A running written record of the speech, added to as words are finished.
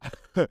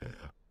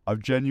I've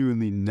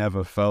genuinely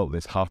never felt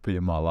this happy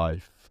in my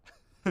life.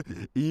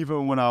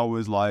 Even when I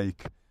was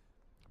like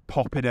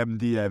popping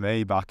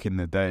MDMA back in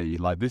the day,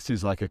 like this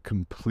is like a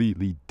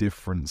completely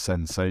different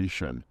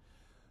sensation.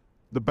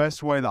 The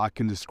best way that I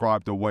can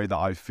describe the way that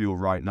I feel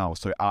right now,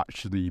 so it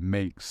actually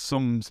makes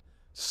some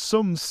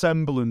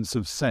semblance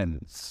of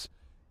sense,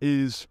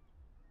 is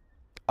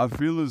I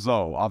feel as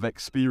though I've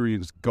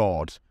experienced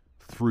God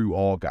through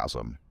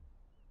orgasm,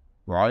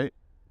 right?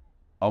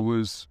 I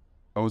was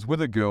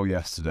with a girl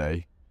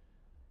yesterday,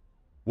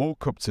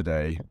 woke up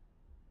today,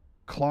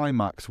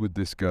 climaxed with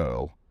this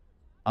girl,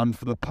 and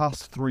for the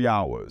past 3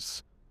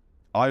 hours,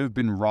 I have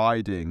been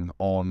riding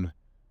on,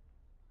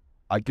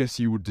 I guess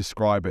you would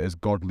describe it as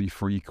godly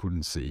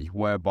frequency,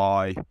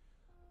 whereby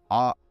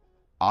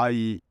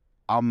I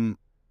am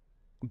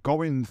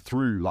going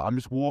through, like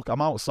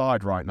I'm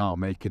outside right now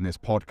making this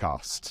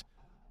podcast.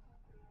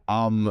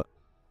 I'm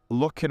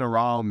looking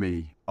around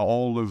me at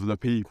all of the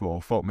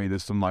people. Fuck me,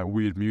 there's some like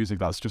weird music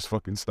that's just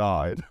fucking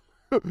started.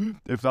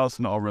 If that's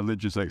not a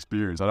religious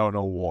experience, I don't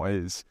know what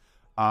is.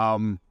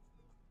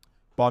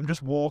 But I'm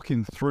just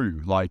walking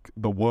through like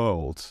the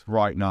world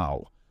right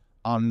now,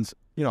 and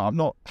you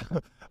know,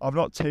 I've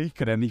not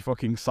taken any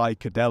fucking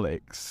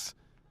psychedelics.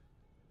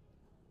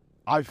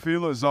 I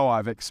feel as though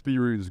I've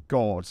experienced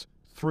God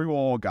through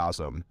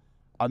orgasm.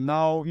 And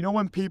now, you know,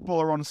 when people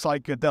are on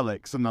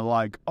psychedelics and they're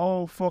like,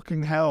 oh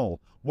fucking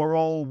hell, we're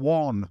all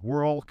one,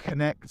 we're all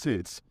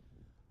connected.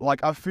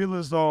 Like, I feel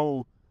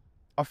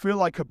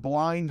like a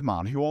blind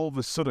man who all of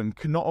a sudden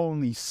can not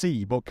only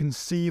see, but can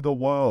see the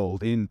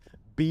world in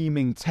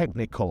beaming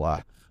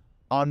technicolor.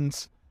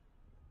 And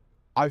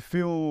I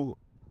feel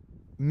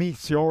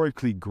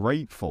meteorically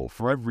grateful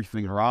for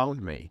everything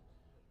around me.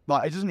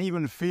 Like, it doesn't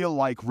even feel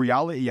like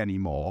reality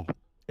anymore.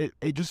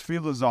 It just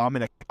feels as though I'm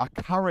in a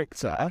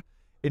character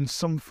in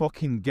some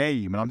fucking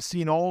game, and I'm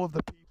seeing all of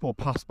the people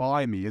pass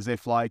by me as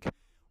if like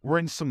we're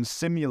in some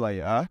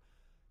simulator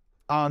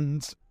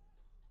and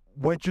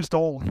we're just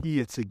all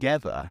here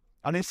together.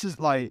 And this is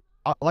like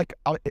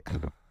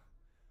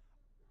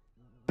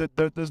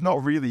there's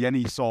not really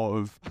any sort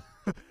of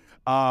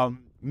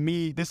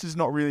this is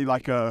not really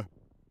like a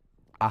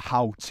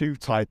how-to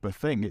type of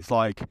thing. It's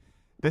like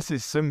this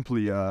is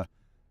simply a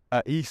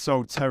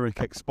esoteric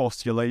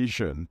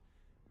expostulation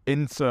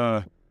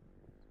into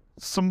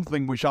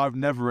something which I've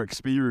never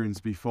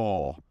experienced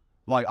before.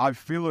 Like, I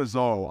feel as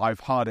though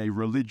I've had a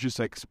religious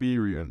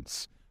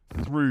experience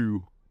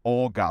through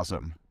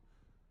orgasm.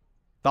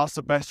 That's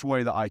the best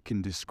way that I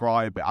can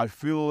describe it. I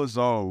feel as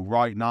though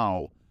right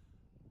now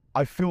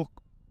I feel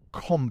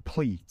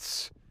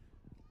complete.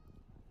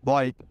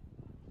 Like,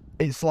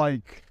 it's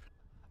like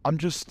I'm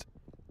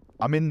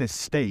in this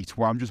state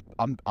where I'm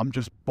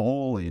just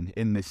bawling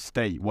in this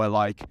state where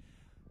like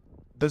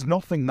there's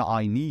nothing that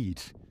I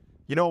need.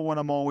 You know, when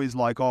I'm always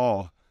like,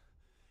 oh,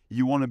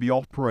 you want to be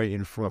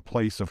operating from a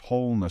place of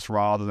wholeness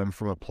rather than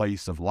from a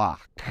place of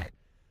lack.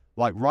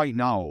 Like right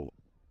now,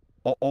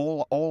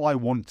 all I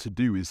want to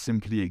do is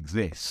simply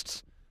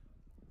exist,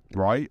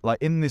 right? Like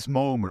in this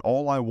moment,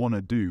 all I want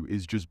to do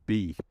is just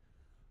be.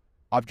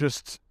 I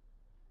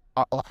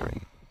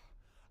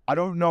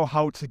don't know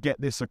how to get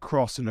this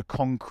across in a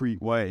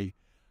concrete way.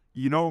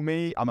 You know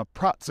me, I'm a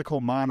practical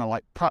man. I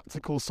like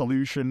practical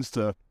solutions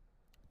to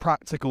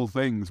practical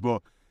things,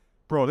 but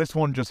bro, this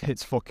one just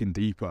hits fucking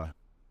deeper.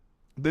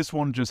 This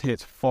one just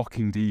hits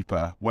fucking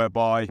deeper,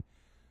 whereby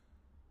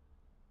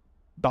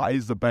that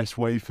is the best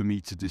way for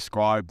me to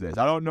describe this.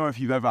 I don't know if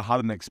you've ever had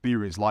an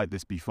experience like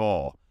this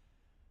before,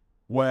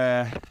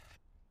 where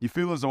you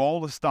feel as though all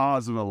the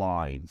stars are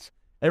aligned,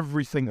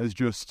 everything has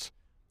just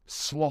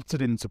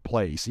slotted into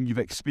place, and you've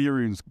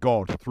experienced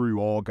God through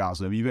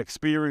orgasm. You've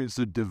experienced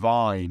the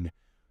divine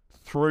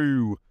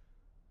through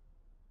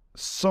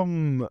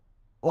some,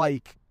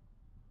 like,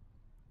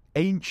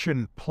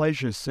 ancient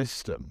pleasure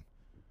system,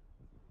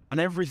 and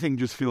everything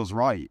just feels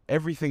right.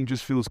 Everything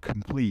just feels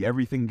complete.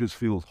 Everything just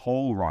feels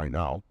whole right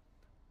now,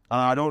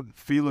 and I don't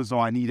feel as though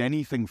I need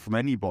anything from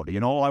anybody,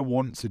 and all I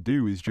want to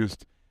do is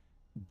just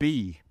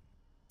be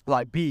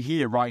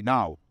here right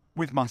now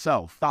with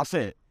myself. That's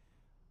it.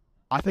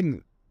 I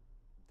think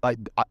I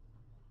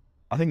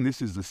think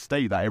this is the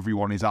state that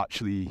everyone is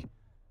actually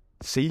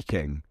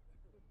seeking,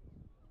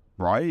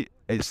 right?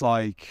 It's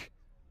like,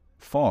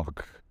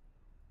 fuck,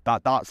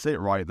 that's it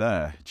right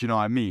there. Do you know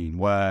what I mean?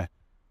 Where,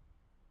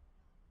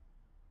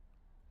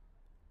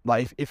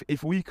 like,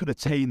 if we could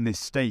attain this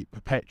state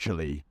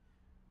perpetually,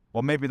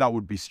 well, maybe that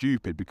would be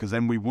stupid, because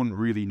then we wouldn't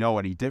really know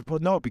any different.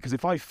 But no, because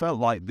if I felt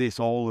like this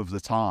all of the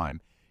time,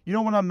 you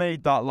know, when I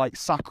made that, like,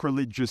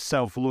 sacrilegious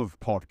self-love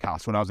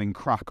podcast when I was in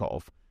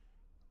Krakow,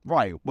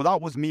 right, well,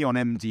 that was me on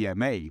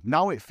MDMA.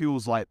 Now it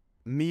feels like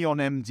me on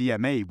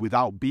MDMA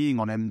without being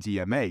on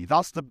MDMA.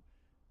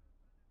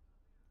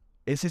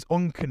 It's this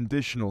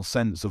unconditional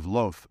sense of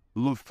love.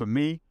 Love for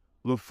me,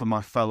 love for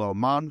my fellow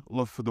man,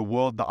 love for the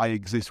world that I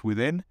exist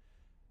within.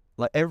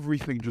 Like,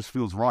 everything just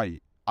feels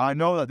right. I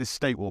know that this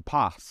state will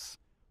pass.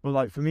 But,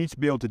 like, for me to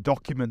be able to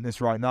document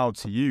this right now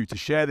to you, to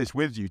share this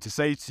with you, to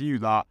say to you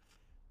that,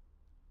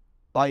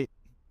 like,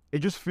 it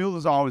just feels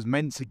as though I was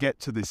meant to get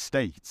to this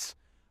state.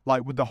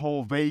 Like with the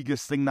whole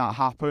Vegas thing that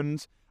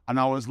happened, and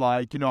I was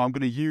like, I'm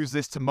going to use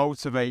this to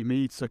motivate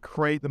me to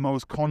create the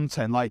most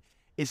content. Like,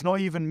 it's not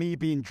even me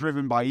being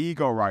driven by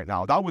ego right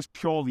now. That was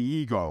purely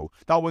ego.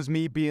 That was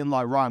me being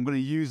like, right, I'm going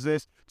to use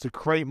this to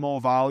create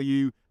more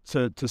value,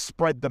 to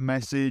spread the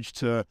message,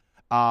 to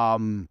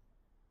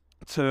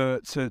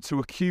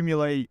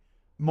accumulate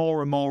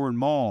more and more and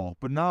more.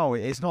 But no,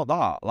 it's not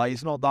that. Like,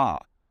 it's not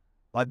that.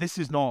 Like, this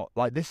is not,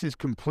 like, this is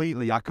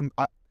completely,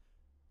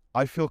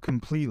 I feel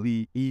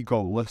completely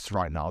egoless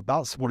right now.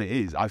 That's what it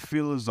is. I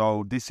feel as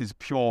though this is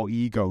pure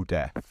ego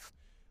death,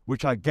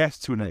 which I guess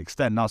to an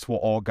extent, that's what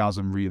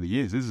orgasm really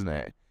is, isn't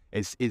it?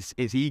 It's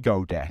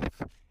ego death.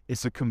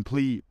 It's a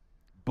complete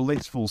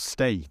blissful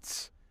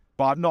state.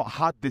 But I've not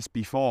had this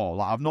before.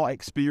 Like, I've not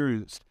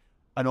experienced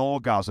an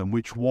orgasm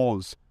which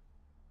was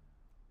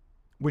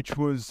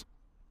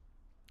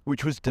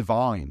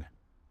divine,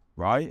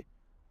 right?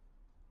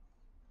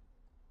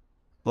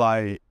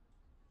 Like,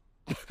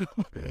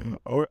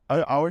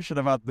 I wish I'd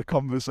have had the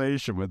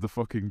conversation with the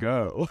fucking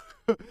girl.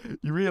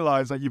 You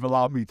realise that you've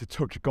allowed me to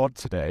touch God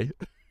today?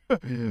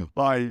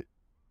 Like,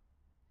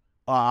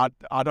 I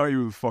don't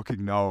even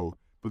fucking know.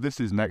 But this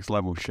is next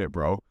level shit,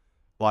 bro.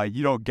 Like,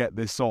 you don't get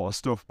this sort of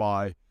stuff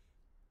by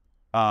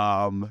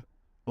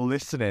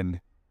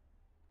listening,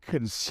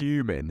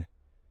 consuming.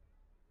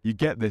 You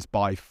get this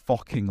by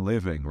fucking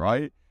living,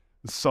 right?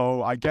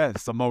 So I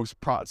guess the most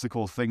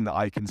practical thing that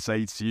I can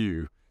say to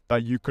you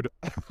that you could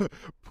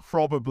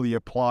probably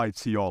apply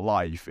to your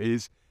life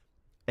is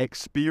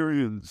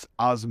experience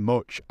as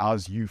much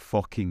as you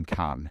fucking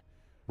can,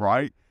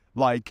 right?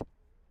 Like,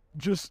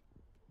 just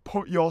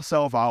put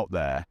yourself out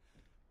there,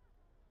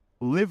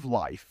 live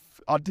life.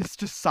 This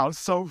just sounds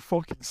so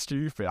fucking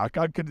stupid. I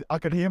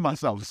can hear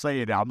myself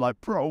saying it. I'm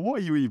like, bro, what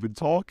are you even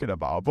talking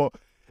about? But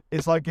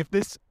it's like,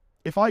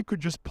 if I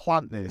could just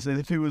plant this, and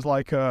if it was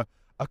like a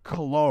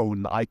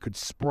cologne that I could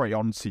spray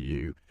onto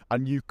you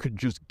and you could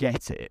just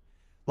get it,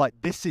 like,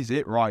 this is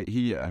it right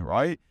here,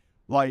 right?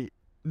 Like,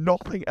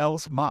 nothing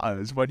else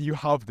matters when you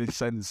have this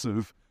sense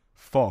of,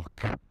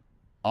 fuck,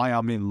 I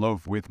am in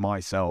love with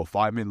myself.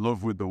 I'm in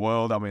love with the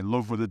world. I'm in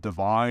love with the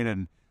divine.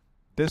 And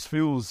this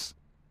feels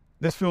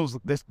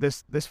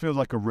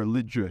like a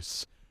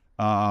religious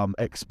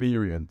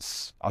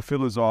experience. I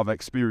feel as though I've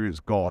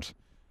experienced God,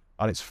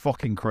 and it's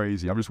fucking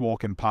crazy. I'm just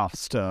walking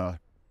past, there's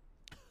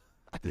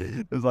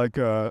like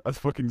a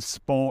fucking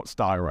Sports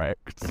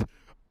Direct.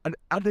 And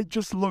it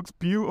just looks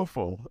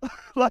beautiful.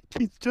 Like,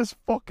 it's just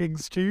fucking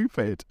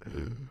stupid.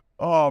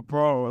 Oh,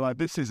 bro, like,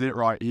 this is it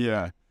right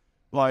here.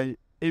 Like,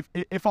 if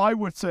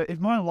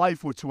my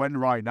life were to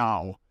end right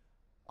now,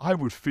 I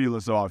would feel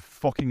as though I've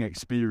fucking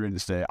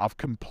experienced it. I've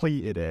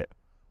completed it.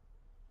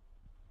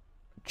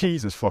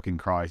 Jesus fucking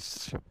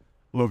Christ.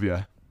 Love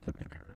you.